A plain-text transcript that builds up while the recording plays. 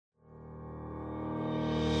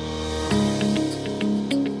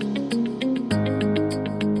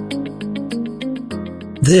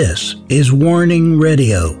This is Warning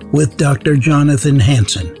Radio with Dr. Jonathan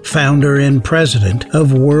Hansen, founder and president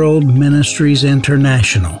of World Ministries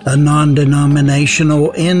International, a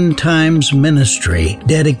non-denominational end times ministry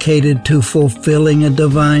dedicated to fulfilling a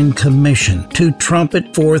divine commission to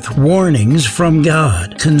trumpet forth warnings from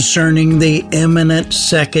God concerning the imminent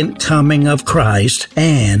second coming of Christ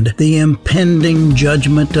and the impending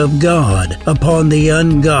judgment of God upon the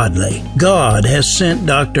ungodly. God has sent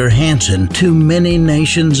Dr. Hansen to many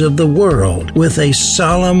nations of the world with a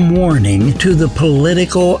solemn warning to the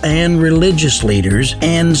political and religious leaders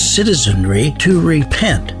and citizenry to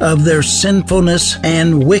repent of their sinfulness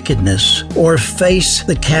and wickedness or face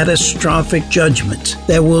the catastrophic judgments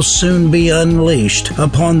that will soon be unleashed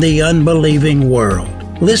upon the unbelieving world.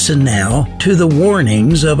 Listen now to the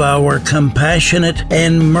warnings of our compassionate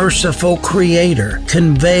and merciful Creator,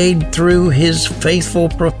 conveyed through His faithful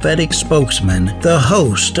prophetic spokesman, the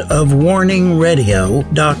host of Warning Radio,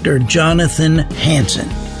 Dr. Jonathan Hansen.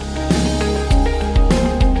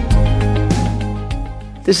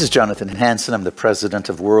 This is Jonathan Hansen. I'm the president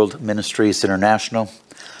of World Ministries International.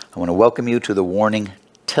 I want to welcome you to the Warning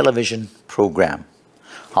television program.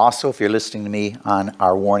 Also, if you're listening to me on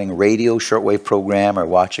our Warning Radio shortwave program or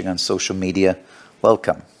watching on social media,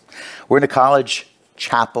 welcome. We're in a college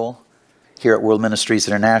chapel here at World Ministries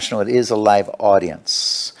International. It is a live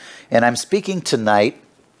audience. And I'm speaking tonight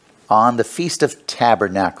on the Feast of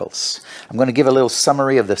Tabernacles. I'm going to give a little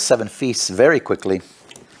summary of the 7 feasts very quickly.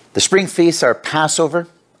 The spring feasts are Passover,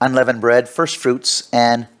 unleavened bread, first fruits,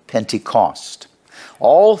 and Pentecost.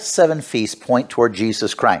 All 7 feasts point toward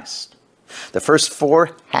Jesus Christ. The first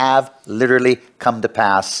 4 have literally come to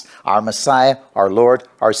pass. Our Messiah, our Lord,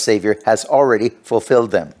 our Savior has already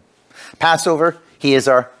fulfilled them. Passover, He is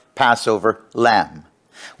our Passover lamb.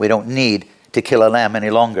 We don't need to kill a lamb any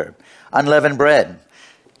longer. Unleavened bread,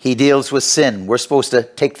 He deals with sin. We're supposed to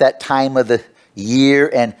take that time of the year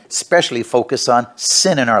and especially focus on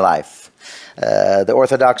sin in our life. The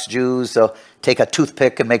Orthodox Jews, they'll take a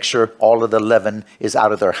toothpick and make sure all of the leaven is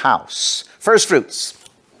out of their house. First fruits.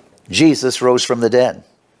 Jesus rose from the dead.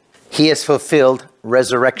 He has fulfilled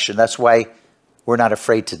resurrection. That's why we're not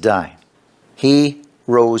afraid to die. He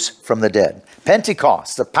rose from the dead.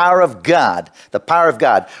 Pentecost, the power of God. The power of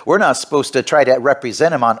God. We're not supposed to try to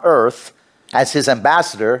represent Him on earth as His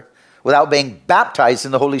ambassador without being baptized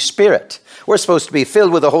in the Holy Spirit. We're supposed to be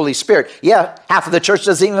filled with the Holy Spirit. Yeah, half of the church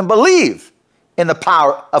doesn't even believe in the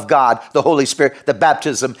power of God, the Holy Spirit, the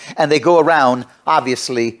baptism, and they go around,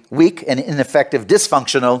 obviously, weak and ineffective,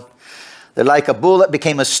 dysfunctional. They're like a bull that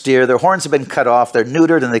became a steer. Their horns have been cut off. They're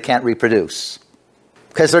neutered and they can't reproduce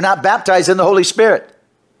because they're not baptized in the Holy Spirit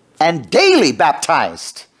and daily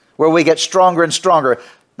baptized, where we get stronger and stronger,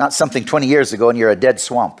 not something 20 years ago and you're a dead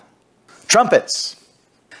swamp. Trumpets.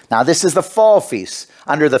 Now, this is the fall feast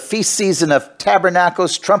under the feast season of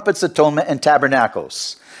Tabernacles, Trumpets, Atonement, and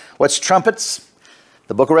Tabernacles. What's trumpets?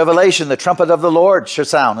 The book of Revelation, the trumpet of the Lord shall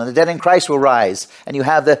sound, and the dead in Christ will rise. And you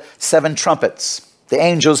have the 7 trumpets, the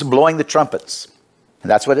angels blowing the trumpets.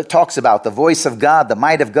 And that's what it talks about, the voice of God, the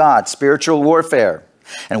might of God, spiritual warfare.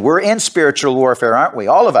 And we're in spiritual warfare, aren't we?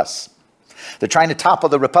 All of us. They're trying to topple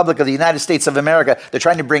the Republic of the United States of America. They're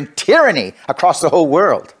trying to bring tyranny across the whole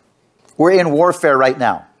world. We're in warfare right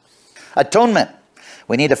now. Atonement.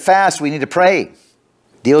 We need to fast. We need to pray.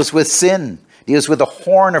 Deals with sin. Deals with the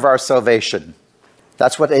horn of our salvation.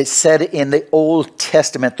 That's what it said in the Old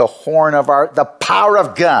Testament, the power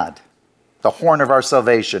of God, the horn of our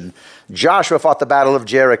salvation. Joshua fought the battle of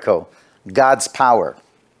Jericho. God's power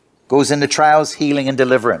goes into trials, healing, and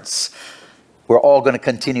deliverance. We're all going to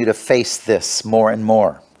continue to face this more and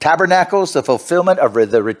more. Tabernacles, the fulfillment of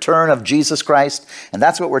the return of Jesus Christ, and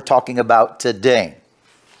that's what we're talking about today.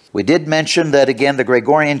 We did mention that, again, the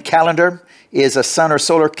Gregorian calendar is a sun or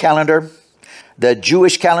solar calendar. The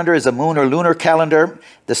Jewish calendar is a moon or lunar calendar.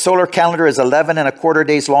 The solar calendar is 11 and a quarter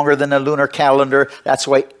days longer than the lunar calendar. That's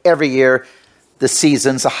why every year the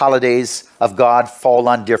seasons, the holidays of God fall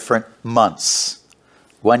on different months.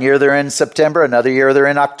 One year they're in September, another year they're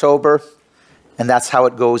in October. And that's how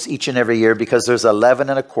it goes each and every year because there's 11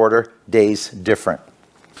 and a quarter days different.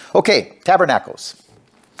 Okay, Tabernacles.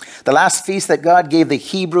 The last feast that God gave the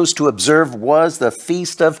Hebrews to observe was the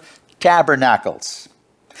Feast of Tabernacles.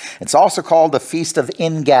 It's also called the Feast of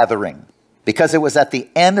Ingathering because it was at the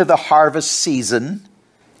end of the harvest season,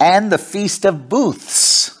 and the Feast of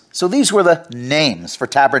Booths. So these were the names for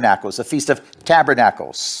Tabernacles, the Feast of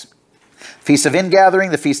Tabernacles. Feast of Ingathering,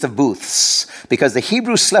 the Feast of Booths, because the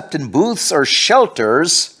Hebrews slept in booths or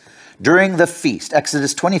shelters during the feast.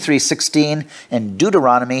 Exodus 23:16 and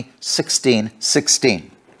Deuteronomy 16:16.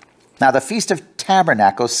 Now the Feast of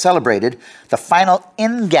Tabernacles celebrated the final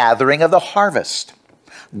ingathering of the harvest.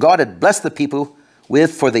 God had blessed the people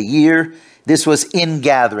with for the year. This was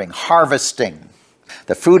ingathering, harvesting.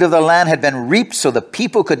 The fruit of the land had been reaped, so the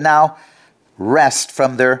people could now rest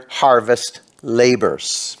from their harvest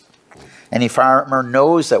labors. Any farmer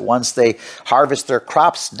knows that once they harvest their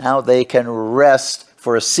crops, now they can rest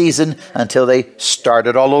for a season until they start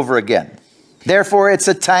it all over again. Therefore, it's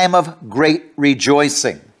a time of great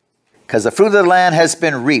rejoicing because the fruit of the land has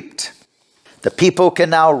been reaped. The people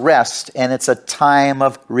can now rest, and it's a time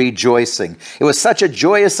of rejoicing. It was such a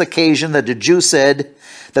joyous occasion that the Jews said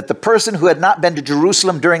that the person who had not been to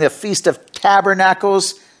Jerusalem during the Feast of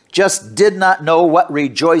Tabernacles just did not know what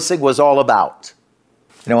rejoicing was all about.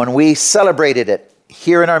 You know, when we celebrated it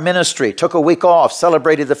here in our ministry, took a week off,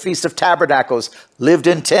 celebrated the Feast of Tabernacles, lived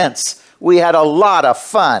in tents, we had a lot of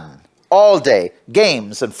fun. All day,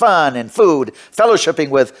 games and fun and food, fellowshipping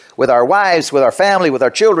with our wives, with our family, with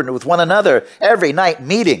our children, with one another, every night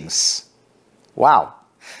meetings. Wow.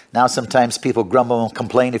 Now sometimes people grumble and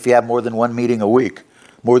complain if you have more than one meeting a week,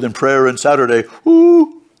 more than prayer and Saturday.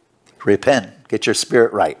 Ooh. Repent, get your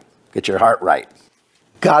spirit right, get your heart right.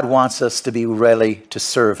 God wants us to be ready to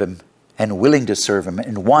serve him and willing to serve him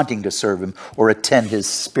and wanting to serve him or attend his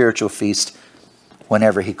spiritual feast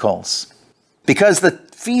whenever he calls. Because the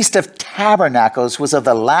Feast of Tabernacles was of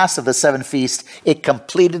the last of the 7 feasts, it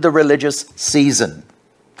completed the religious season.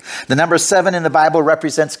 The number 7 in the Bible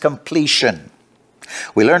represents completion.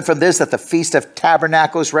 We learn from this that the Feast of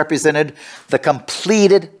Tabernacles represented the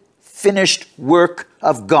completed, finished work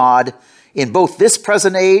of God in both this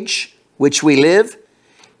present age, which we live,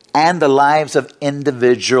 and the lives of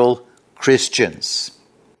individual Christians.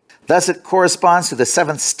 Thus, it corresponds to the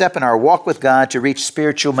 7th step in our walk with God to reach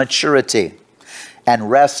spiritual maturity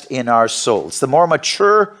and rest in our souls. The more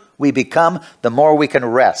mature we become, the more we can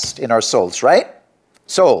rest in our souls, right?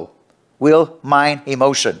 Soul, will, mind,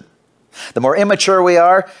 emotion. The more immature we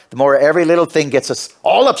are, the more every little thing gets us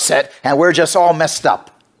all upset and we're just all messed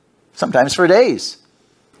up, sometimes for days.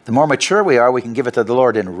 The more mature we are, we can give it to the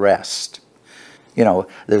Lord and rest. You know,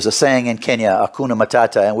 there's a saying in Kenya, Hakuna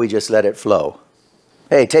Matata, and we just let it flow.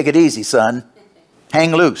 Hey, take it easy, son.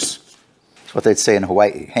 Hang loose. That's what they'd say in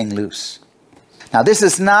Hawaii, hang loose. Now, this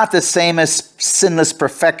is not the same as sinless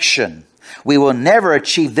perfection. We will never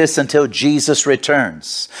achieve this until Jesus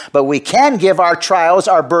returns. But we can give our trials,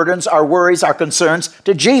 our burdens, our worries, our concerns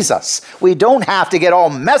to Jesus. We don't have to get all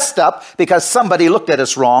messed up because somebody looked at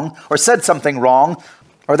us wrong or said something wrong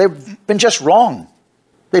or they've been just wrong.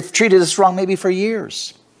 They've treated us wrong maybe for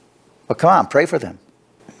years. But come on, pray for them.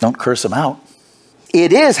 Don't curse them out.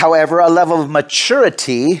 It is, however, a level of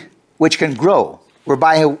maturity which can grow,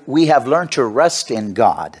 whereby we have learned to rest in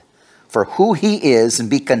God for who he is and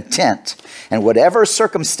be content in whatever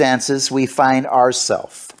circumstances we find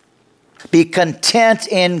ourselves. Be content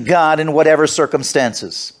in God in whatever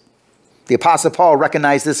circumstances. The Apostle Paul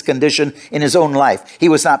recognized this condition in his own life. He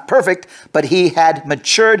was not perfect, but he had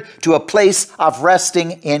matured to a place of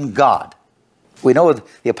resting in God. We know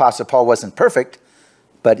the Apostle Paul wasn't perfect,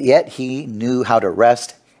 but yet he knew how to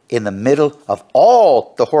rest in the middle of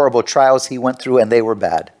all the horrible trials he went through, and they were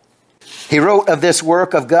bad. He wrote of this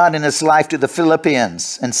work of God in his life to the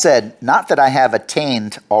Philippians and said, "Not that I have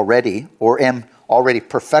attained already or am already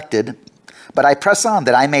perfected, but I press on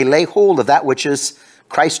that I may lay hold of that which is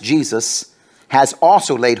Christ Jesus has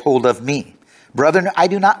also laid hold of me. Brethren, I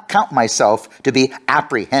do not count myself to be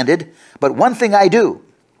apprehended, but one thing I do,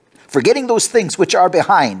 forgetting those things which are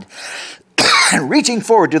behind, and reaching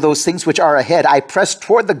forward to those things which are ahead, I press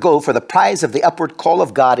toward the goal for the prize of the upward call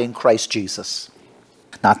of God in Christ Jesus.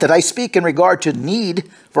 Not that I speak in regard to need,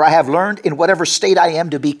 for I have learned in whatever state I am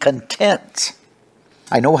to be content.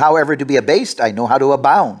 I know, however, to be abased, I know how to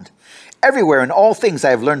abound. Everywhere in all things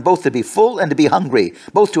I have learned both to be full and to be hungry,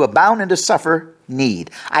 both to abound and to suffer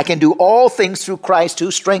need. I can do all things through Christ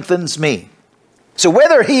who strengthens me." So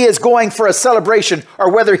whether he is going for a celebration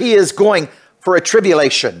or whether he is going for a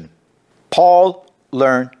tribulation, Paul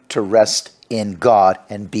learned to rest in God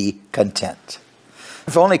and be content.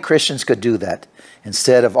 If only Christians could do that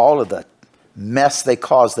instead of all of the mess they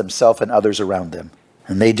cause themselves and others around them.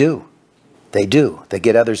 And they do. They do. They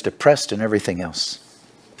get others depressed and everything else.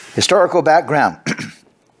 Historical background.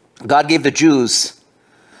 God gave the Jews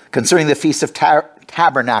concerning the Feast of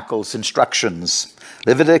Tabernacles instructions.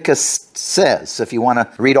 Leviticus says, if you want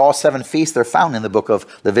to read all 7 feasts, they're found in the book of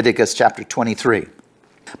Leviticus chapter 23.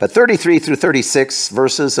 But 33 through 36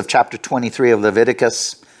 verses of chapter 23 of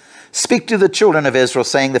Leviticus speak to the children of Israel,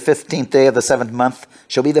 saying, "The 15th day of the 7th month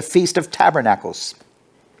shall be the Feast of Tabernacles,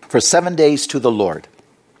 for 7 days to the Lord.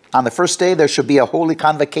 On the first day there shall be a holy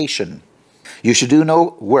convocation. You shall do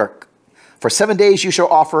no work. For 7 days you shall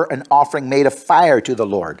offer an offering made of fire to the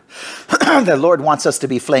Lord. The Lord wants us to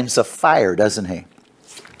be flames of fire, doesn't he?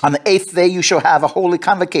 On the 8th day you shall have a holy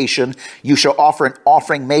convocation. You shall offer an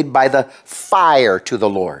offering made by the fire to the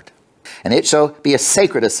Lord. And it shall be a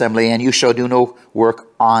sacred assembly, and you shall do no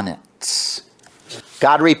work on it.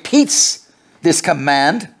 God repeats this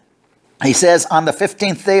command. He says, on the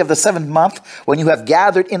 15th day of the 7th month, when you have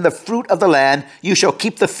gathered in the fruit of the land, you shall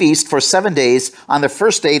keep the feast for 7 days. On the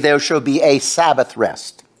first day there shall be a Sabbath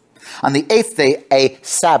rest. On the 8th day a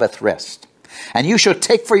Sabbath rest. And you shall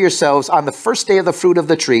take for yourselves on the first day of the fruit of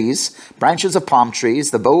the trees, branches of palm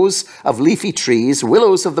trees, the boughs of leafy trees,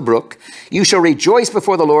 willows of the brook. You shall rejoice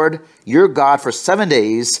before the Lord your God for 7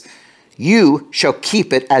 days. You shall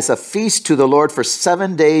keep it as a feast to the Lord for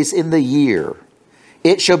 7 days in the year.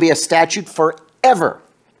 It shall be a statute forever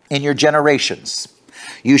in your generations.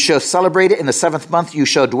 You shall celebrate it in the 7th month. You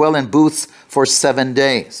shall dwell in booths for 7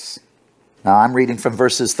 days. Now I'm reading from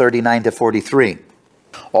verses 39 to 43.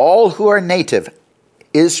 All who are native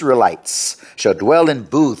Israelites shall dwell in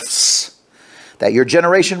booths, that your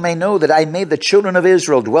generation may know that I made the children of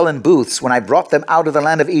Israel dwell in booths when I brought them out of the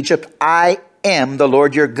land of Egypt. I am the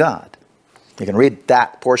Lord your God. You can read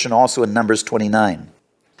that portion also in Numbers 29.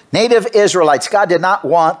 Native Israelites, God did not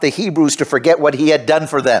want the Hebrews to forget what he had done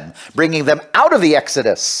for them, bringing them out of the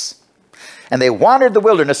Exodus. And they wandered the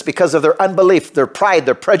wilderness because of their unbelief, their pride,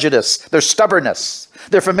 their prejudice, their stubbornness,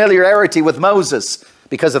 their familiarity with Moses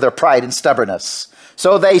because of their pride and stubbornness.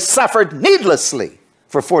 So they suffered needlessly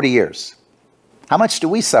for 40 years. How much do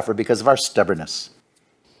we suffer because of our stubbornness?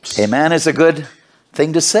 Amen is a good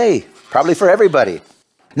thing to say, probably for everybody.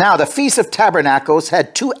 Now, the Feast of Tabernacles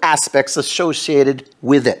had two aspects associated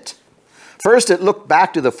with it. First, it looked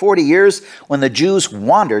back to the 40 years when the Jews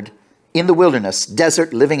wandered in the wilderness,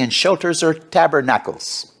 desert, living in shelters or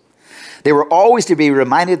tabernacles. They were always to be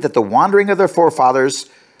reminded that the wandering of their forefathers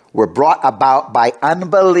were brought about by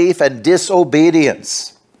unbelief and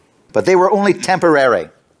disobedience. But they were only temporary.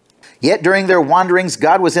 Yet during their wanderings,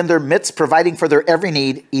 God was in their midst, providing for their every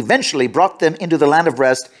need, eventually brought them into the land of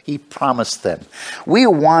rest he promised them. We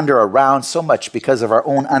wander around so much because of our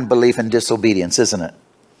own unbelief and disobedience, isn't it?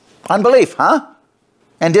 Unbelief, huh?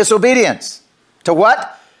 And disobedience. To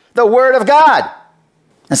what? The Word of God.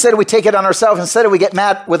 Instead we take it on ourselves, instead we get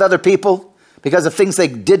mad with other people because of things they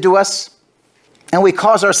did to us, and we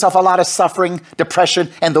cause ourselves a lot of suffering, depression,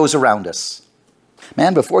 and those around us.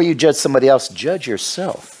 Man, before you judge somebody else, judge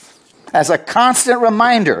yourself. As a constant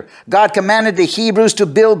reminder, God commanded the Hebrews to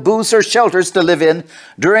build booths or shelters to live in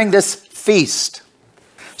during this feast.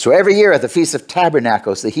 So every year at the Feast of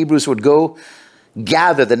Tabernacles, the Hebrews would go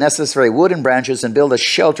gather the necessary wood and branches and build a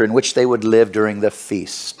shelter in which they would live during the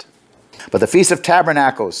feast. But the Feast of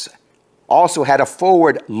Tabernacles also had a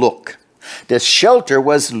forward look. The shelter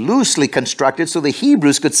was loosely constructed so the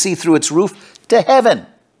Hebrews could see through its roof to heaven.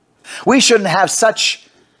 We shouldn't have such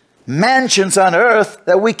mansions on earth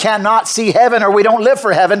that we cannot see heaven, or we don't live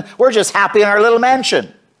for heaven. We're just happy in our little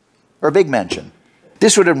mansion or big mansion.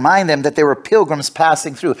 This would remind them that they were pilgrims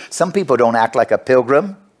passing through. Some people don't act like a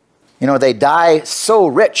pilgrim. You know, they die so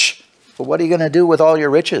rich. But what are you going to do with all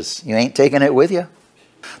your riches? You ain't taking it with you.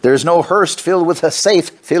 There's no hearse filled with a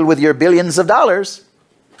safe filled with your billions of dollars.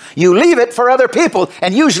 You leave it for other people,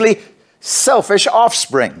 and usually selfish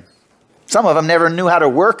offspring. Some of them never knew how to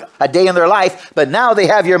work a day in their life, but now they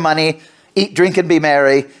have your money, eat, drink, and be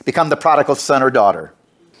merry, become the prodigal son or daughter.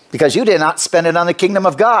 Because you did not spend it on the kingdom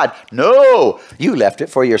of God. No, you left it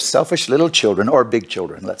for your selfish little children, or big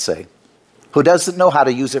children, let's say, who doesn't know how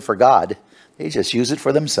to use it for God. They just use it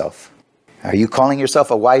for themselves. Are you calling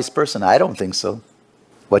yourself a wise person? I don't think so.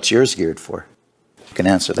 What's yours geared for? You can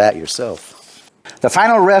answer that yourself. The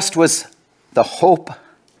final rest was the hope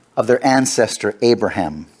of their ancestor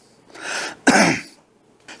Abraham.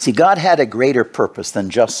 See, God had a greater purpose than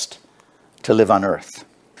just to live on earth.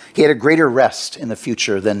 He had a greater rest in the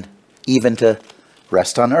future than even to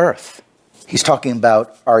rest on earth. He's talking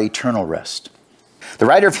about our eternal rest. The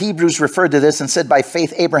writer of Hebrews referred to this and said, by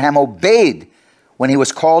faith Abraham obeyed when he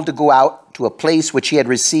was called to go out to a place which he had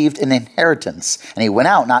received an inheritance. And he went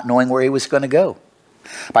out not knowing where he was going to go.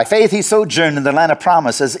 By faith he sojourned in the land of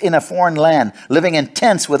promise as in a foreign land, living in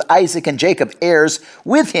tents with Isaac and Jacob, heirs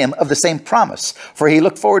with him of the same promise. For he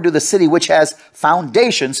looked forward to the city which has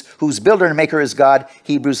foundations, whose builder and maker is God.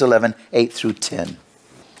 Hebrews 11, 8 through 10.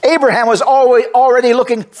 Abraham was already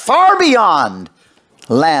looking far beyond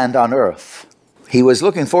land on earth. He was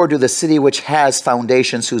looking forward to the city which has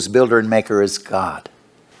foundations, whose builder and maker is God.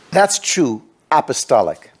 That's true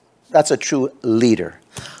apostolic. That's a true leader,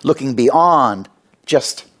 looking beyond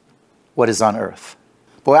just what is on earth.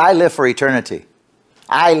 Boy, I live for eternity.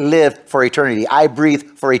 I live for eternity. I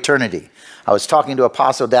breathe for eternity. I was talking to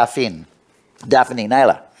Apostle Daphne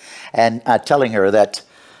Nyla, and telling her that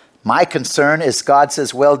my concern is God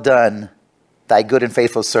says, well done, thy good and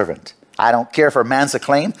faithful servant. I don't care for man's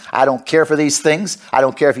acclaim. I don't care for these things. I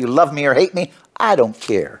don't care if you love me or hate me. I don't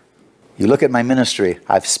care. You look at my ministry,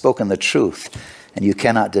 I've spoken the truth, and you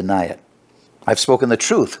cannot deny it. I've spoken the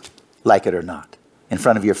truth, like it or not, in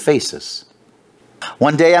front of your faces.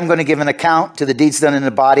 One day I'm going to give an account to the deeds done in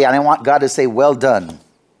the body, and I want God to say, well done,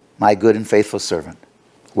 my good and faithful servant.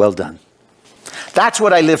 Well done. That's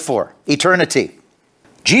what I live for, eternity.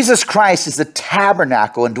 Jesus Christ is the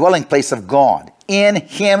tabernacle and dwelling place of God. In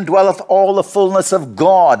him dwelleth all the fullness of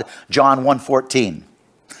God, John 1:14,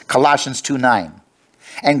 Colossians 2:9.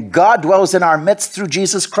 And God dwells in our midst through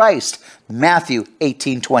Jesus Christ, Matthew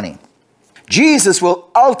 18:20. Jesus will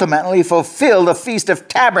ultimately fulfill the Feast of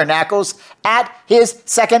Tabernacles at his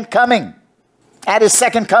second coming. At his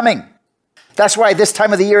second coming. That's why this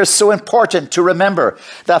time of the year is so important to remember.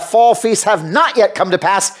 The fall feasts have not yet come to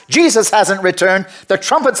pass. Jesus hasn't returned. The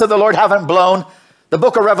trumpets of the Lord haven't blown. The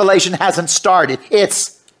book of Revelation hasn't started.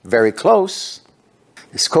 It's very close.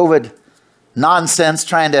 This COVID nonsense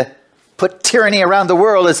trying to put tyranny around the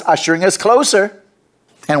world is ushering us closer.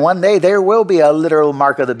 And one day there will be a literal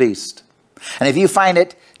mark of the beast. And if you find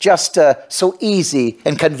it just so easy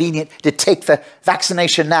and convenient to take the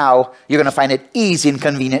vaccination now, you're going to find it easy and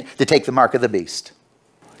convenient to take the mark of the beast.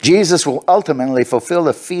 Jesus will ultimately fulfill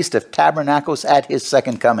the Feast of Tabernacles at his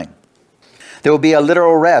second coming. There will be a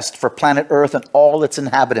literal rest for planet Earth and all its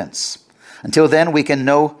inhabitants. Until then, we can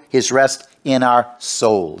know his rest in our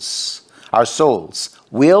souls. Our souls,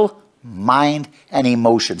 will, mind, and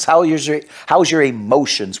emotions. How's your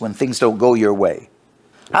emotions when things don't go your way?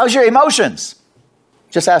 How's your emotions?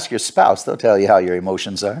 Just ask your spouse. They'll tell you how your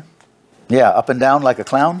emotions are. Yeah, up and down like a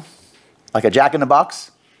clown? Like a jack in the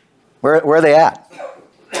box? Where are they at?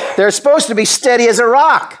 They're supposed to be steady as a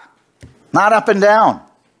rock, not up and down.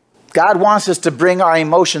 God wants us to bring our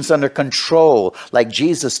emotions under control like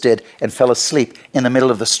Jesus did and fell asleep in the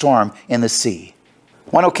middle of the storm in the sea.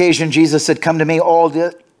 One occasion, Jesus said, come to me, all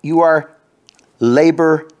that you are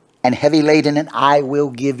labor and heavy laden, and I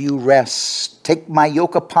will give you rest. Take my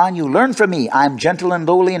yoke upon you. Learn from me. I am gentle and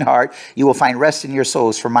lowly in heart. You will find rest in your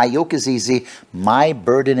souls. For my yoke is easy. My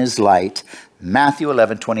burden is light. Matthew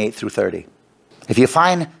 11:28-30. If you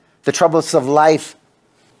find the troubles of life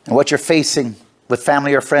and what you're facing with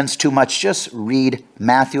family or friends too much, just read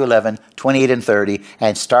Matthew 11:28-30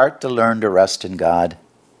 and start to learn to rest in God.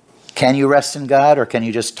 Can you rest in God, or can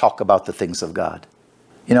you just talk about the things of God?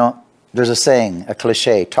 You know, there's a saying, a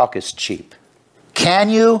cliche, talk is cheap. Can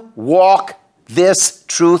you walk this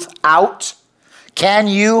truth out? Can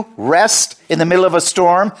you rest in the middle of a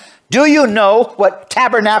storm? Do you know what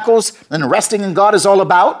tabernacles and resting in God is all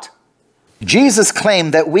about? Jesus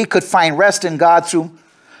claimed that we could find rest in God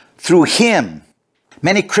through him.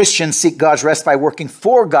 Many Christians seek God's rest by working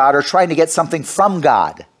for God or trying to get something from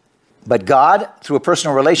God. But God, through a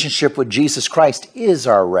personal relationship with Jesus Christ, is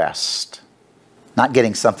our rest. Not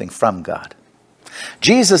getting something from God.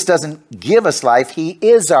 Jesus doesn't give us life. He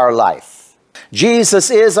is our life. Jesus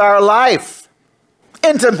is our life.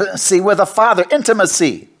 Intimacy with the Father.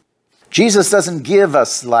 Intimacy. Jesus doesn't give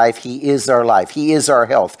us life. He is our life. He is our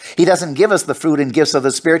health. He doesn't give us the fruit and gifts of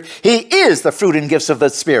the Spirit. He is the fruit and gifts of the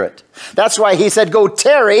Spirit. That's why he said, go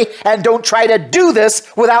tarry and don't try to do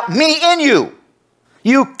this without me in you.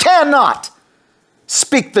 You cannot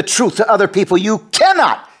speak the truth to other people. You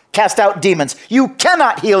cannot cast out demons. You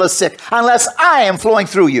cannot heal the sick unless I am flowing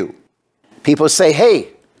through you. People say, hey,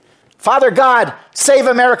 Father God, save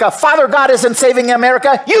America. Father God isn't saving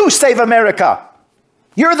America. You save America.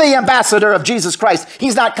 You're the ambassador of Jesus Christ.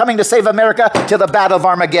 He's not coming to save America till the Battle of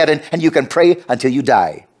Armageddon, and you can pray until you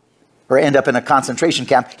die or end up in a concentration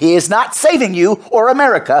camp. He is not saving you or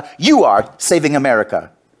America. You are saving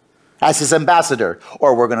America as his ambassador,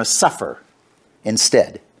 or we're going to suffer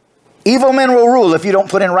instead. Evil men will rule if you don't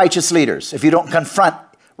put in righteous leaders. If you don't confront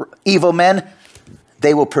evil men,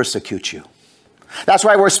 they will persecute you. That's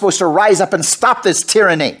why we're supposed to rise up and stop this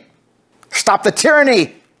tyranny. Stop the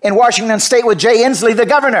tyranny in Washington State with Jay Inslee, the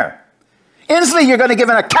governor. Inslee, you're going to give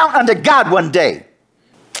an account unto God one day.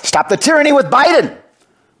 Stop the tyranny with Biden,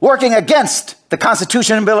 working against the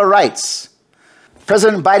Constitution and Bill of Rights.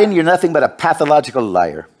 President Biden, you're nothing but a pathological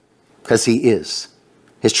liar, because he is.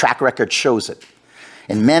 His track record shows it.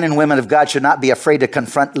 And men and women of God should not be afraid to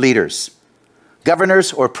confront leaders,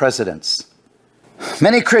 governors or presidents.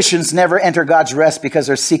 Many Christians never enter God's rest because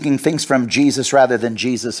they're seeking things from Jesus rather than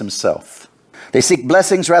Jesus himself. They seek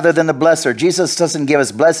blessings rather than the blesser. Jesus doesn't give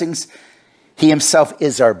us blessings. He himself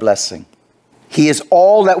is our blessing. He is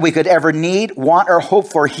all that we could ever need, want, or hope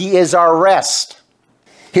for. He is our rest.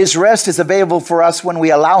 His rest is available for us when we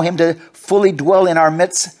allow him to fully dwell in our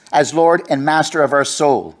midst as Lord and Master of our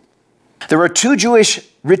soul. There were two Jewish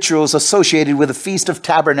rituals associated with the Feast of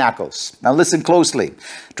Tabernacles. Now listen closely.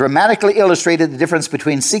 Dramatically illustrated the difference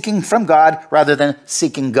between seeking from God rather than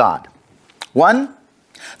seeking God. One,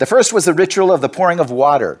 the first was the ritual of the pouring of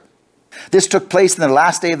water. This took place in the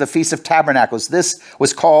last day of the Feast of Tabernacles. This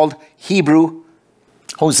was called Hebrew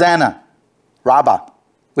Hosanna Rabbah,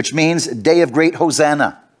 which means day of great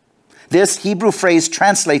Hosanna. This Hebrew phrase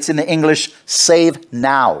translates into English, save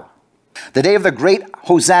now. The day of the great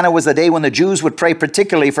Hosanna was the day when the Jews would pray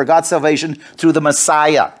particularly for God's salvation through the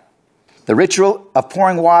Messiah. The ritual of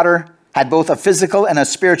pouring water had both a physical and a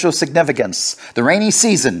spiritual significance. The rainy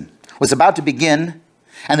season was about to begin,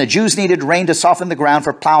 and the Jews needed rain to soften the ground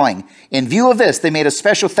for plowing. In view of this, they made a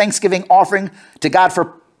special thanksgiving offering to God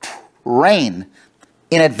for rain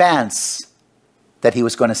in advance that he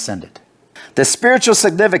was going to send it. The spiritual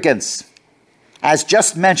significance, as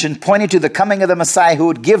just mentioned, pointed to the coming of the Messiah who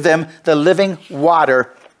would give them the living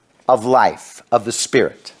water of life, of the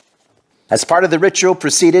Spirit. As part of the ritual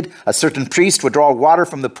proceeded, a certain priest would draw water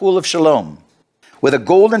from the pool of Siloam. With a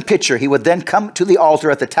golden pitcher, he would then come to the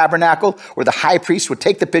altar at the tabernacle, where the high priest would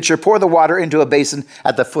take the pitcher, pour the water into a basin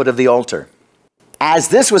at the foot of the altar. As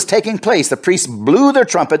this was taking place, the priests blew their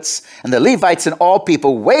trumpets, and the Levites and all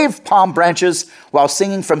people waved palm branches while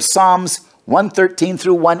singing from Psalms 113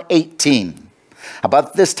 through 118.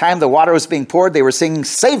 About this time the water was being poured, they were singing,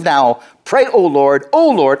 "Save now, pray, O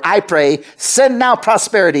Lord, I pray, send now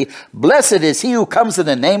prosperity. Blessed is he who comes in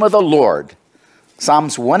the name of the Lord."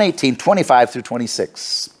 Psalms 118, 25 through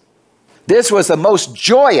 26. This was the most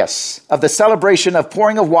joyous of the celebration of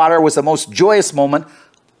pouring of water, was the most joyous moment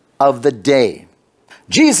of the day.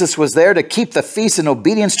 Jesus was there to keep the feast in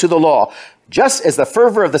obedience to the law. Just as the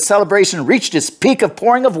fervor of the celebration reached its peak of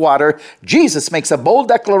pouring of water, Jesus makes a bold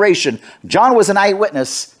declaration. John was an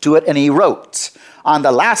eyewitness to it, and he wrote, "On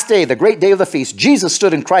the last day, the great day of the feast, Jesus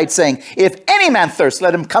stood and cried, saying, 'If any man thirst,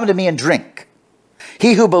 let him come to me and drink.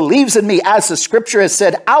 He who believes in me, as the scripture has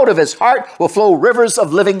said, out of his heart will flow rivers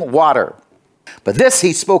of living water.' But this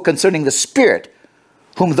he spoke concerning the Spirit,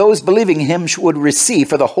 whom those believing in him would receive,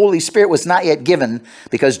 for the Holy Spirit was not yet given,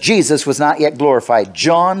 because Jesus was not yet glorified."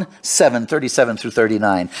 John 7, 37 through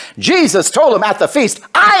 39. Jesus told him at the feast,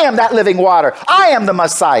 "I am that living water. I am the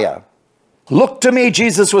Messiah. Look to me,"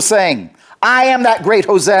 Jesus was saying. "I am that great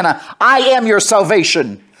Hosanna. I am your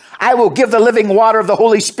salvation. I will give the living water of the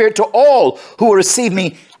Holy Spirit to all who will receive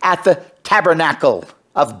me at the tabernacle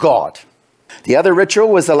of God." The other ritual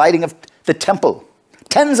was the lighting of the temple.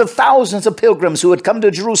 Tens of thousands of pilgrims who had come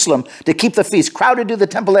to Jerusalem to keep the feast crowded to the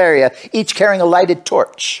temple area, each carrying a lighted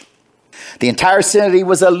torch. The entire city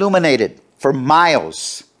was illuminated for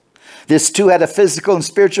miles. This too had a physical and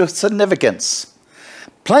spiritual significance.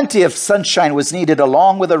 Plenty of sunshine was needed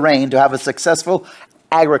along with the rain to have a successful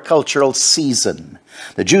agricultural season.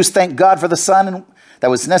 The Jews thanked God for the sun that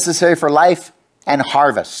was necessary for life and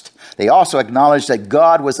harvest. They also acknowledged that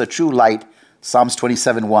God was the true light, Psalms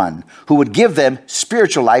 27:1, who would give them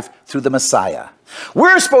spiritual life through the Messiah.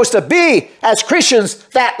 We're supposed to be, as Christians,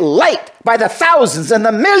 that light by the thousands and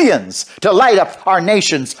the millions to light up our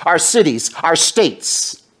nations, our cities, our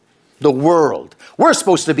states, the world. We're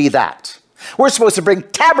supposed to be that. We're supposed to bring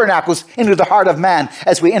tabernacles into the heart of man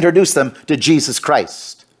as we introduce them to Jesus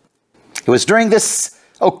Christ. It was during this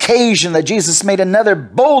occasion that Jesus made another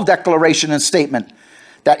bold declaration and statement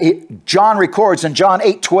that John records in John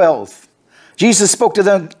 8:12. Jesus spoke to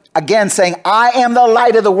them again, saying, "I am the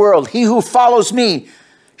light of the world. He who follows me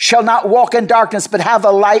shall not walk in darkness, but have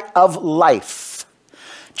the light of life."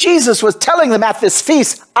 Jesus was telling them at this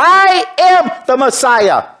feast, "I am the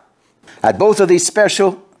Messiah." At both of these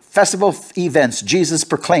special festival events, Jesus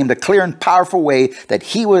proclaimed a clear and powerful way that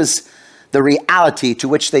he was the reality to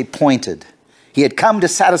which they pointed. He had come to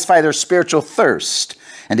satisfy their spiritual thirst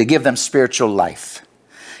and to give them spiritual life.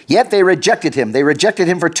 Yet they rejected him. They rejected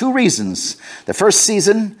him for two reasons. The first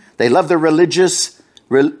season, they loved their religious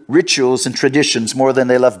rituals and traditions more than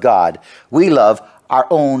they loved God. We love our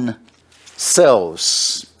own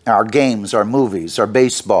selves, our games, our movies, our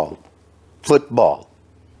baseball, football,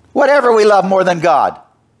 whatever we love more than God.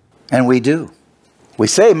 And we do. We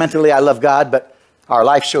say mentally, "I love God," but our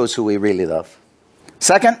life shows who we really love.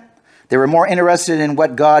 Second, they were more interested in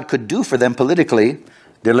what God could do for them politically,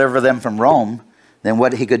 deliver them from Rome, than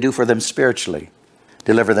what he could do for them spiritually,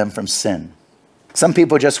 deliver them from sin. Some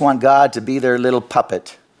people just want God to be their little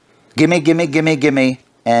puppet. Gimme, gimme, gimme, gimme,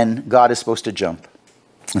 and God is supposed to jump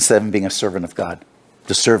instead of being a servant of God,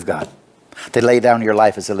 to serve God. to lay down your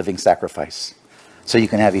life as a living sacrifice so you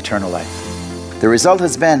can have eternal life. The result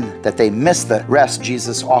has been that they missed the rest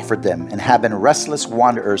Jesus offered them and have been restless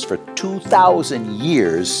wanderers for 2,000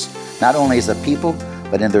 years, not only as a people,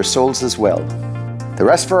 but in their souls as well. The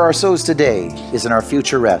rest for our souls today is in our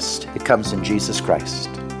future rest. It comes in Jesus Christ.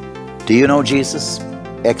 Do you know Jesus?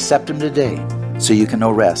 Accept Him today so you can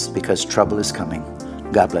know rest, because trouble is coming.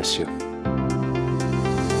 God bless you.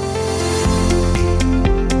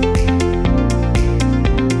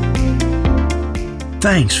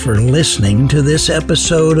 Thanks for listening to this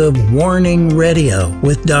episode of Warning Radio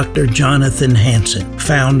with Dr. Jonathan Hansen,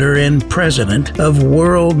 founder and president of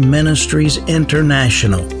World Ministries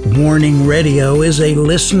International. Warning Radio is a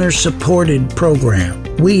listener-supported program.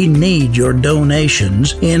 We need your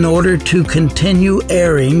donations in order to continue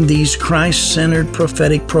airing these Christ-centered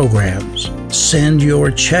prophetic programs. Send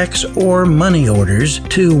your checks or money orders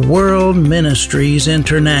to World Ministries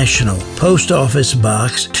International, Post Office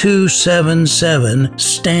Box 277,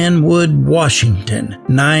 Stanwood, Washington,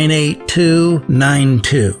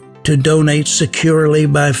 98292. To donate securely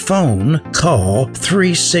by phone, call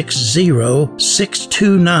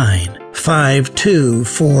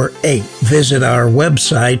 360-629-5248. Visit our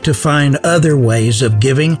website to find other ways of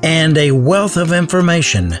giving and a wealth of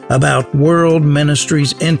information about World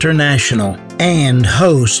Ministries International and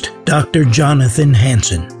host Dr. Jonathan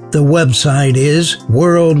Hansen. The website is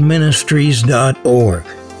worldministries.org.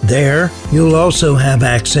 There, you'll also have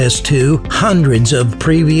access to hundreds of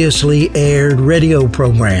previously aired radio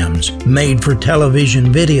programs,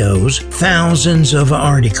 made-for-television videos, thousands of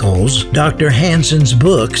articles, Dr. Hansen's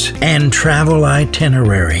books, and travel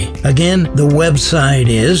itinerary. Again, the website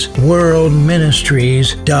is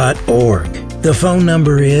worldministries.org. The phone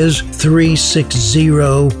number is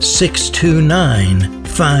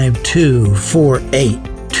 360-629-5248.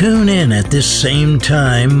 Tune in at this same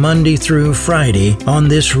time, Monday through Friday, on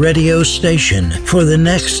this radio station for the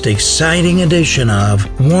next exciting edition of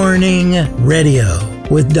Warning Radio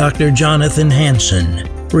with Dr. Jonathan Hansen.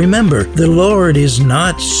 Remember, the Lord is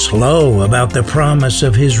not slow about the promise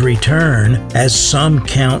of His return, as some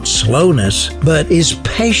count slowness, but is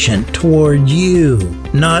patient toward you,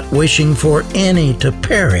 not wishing for any to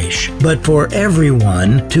perish, but for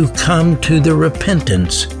everyone to come to the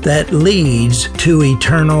repentance that leads to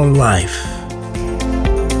eternal life.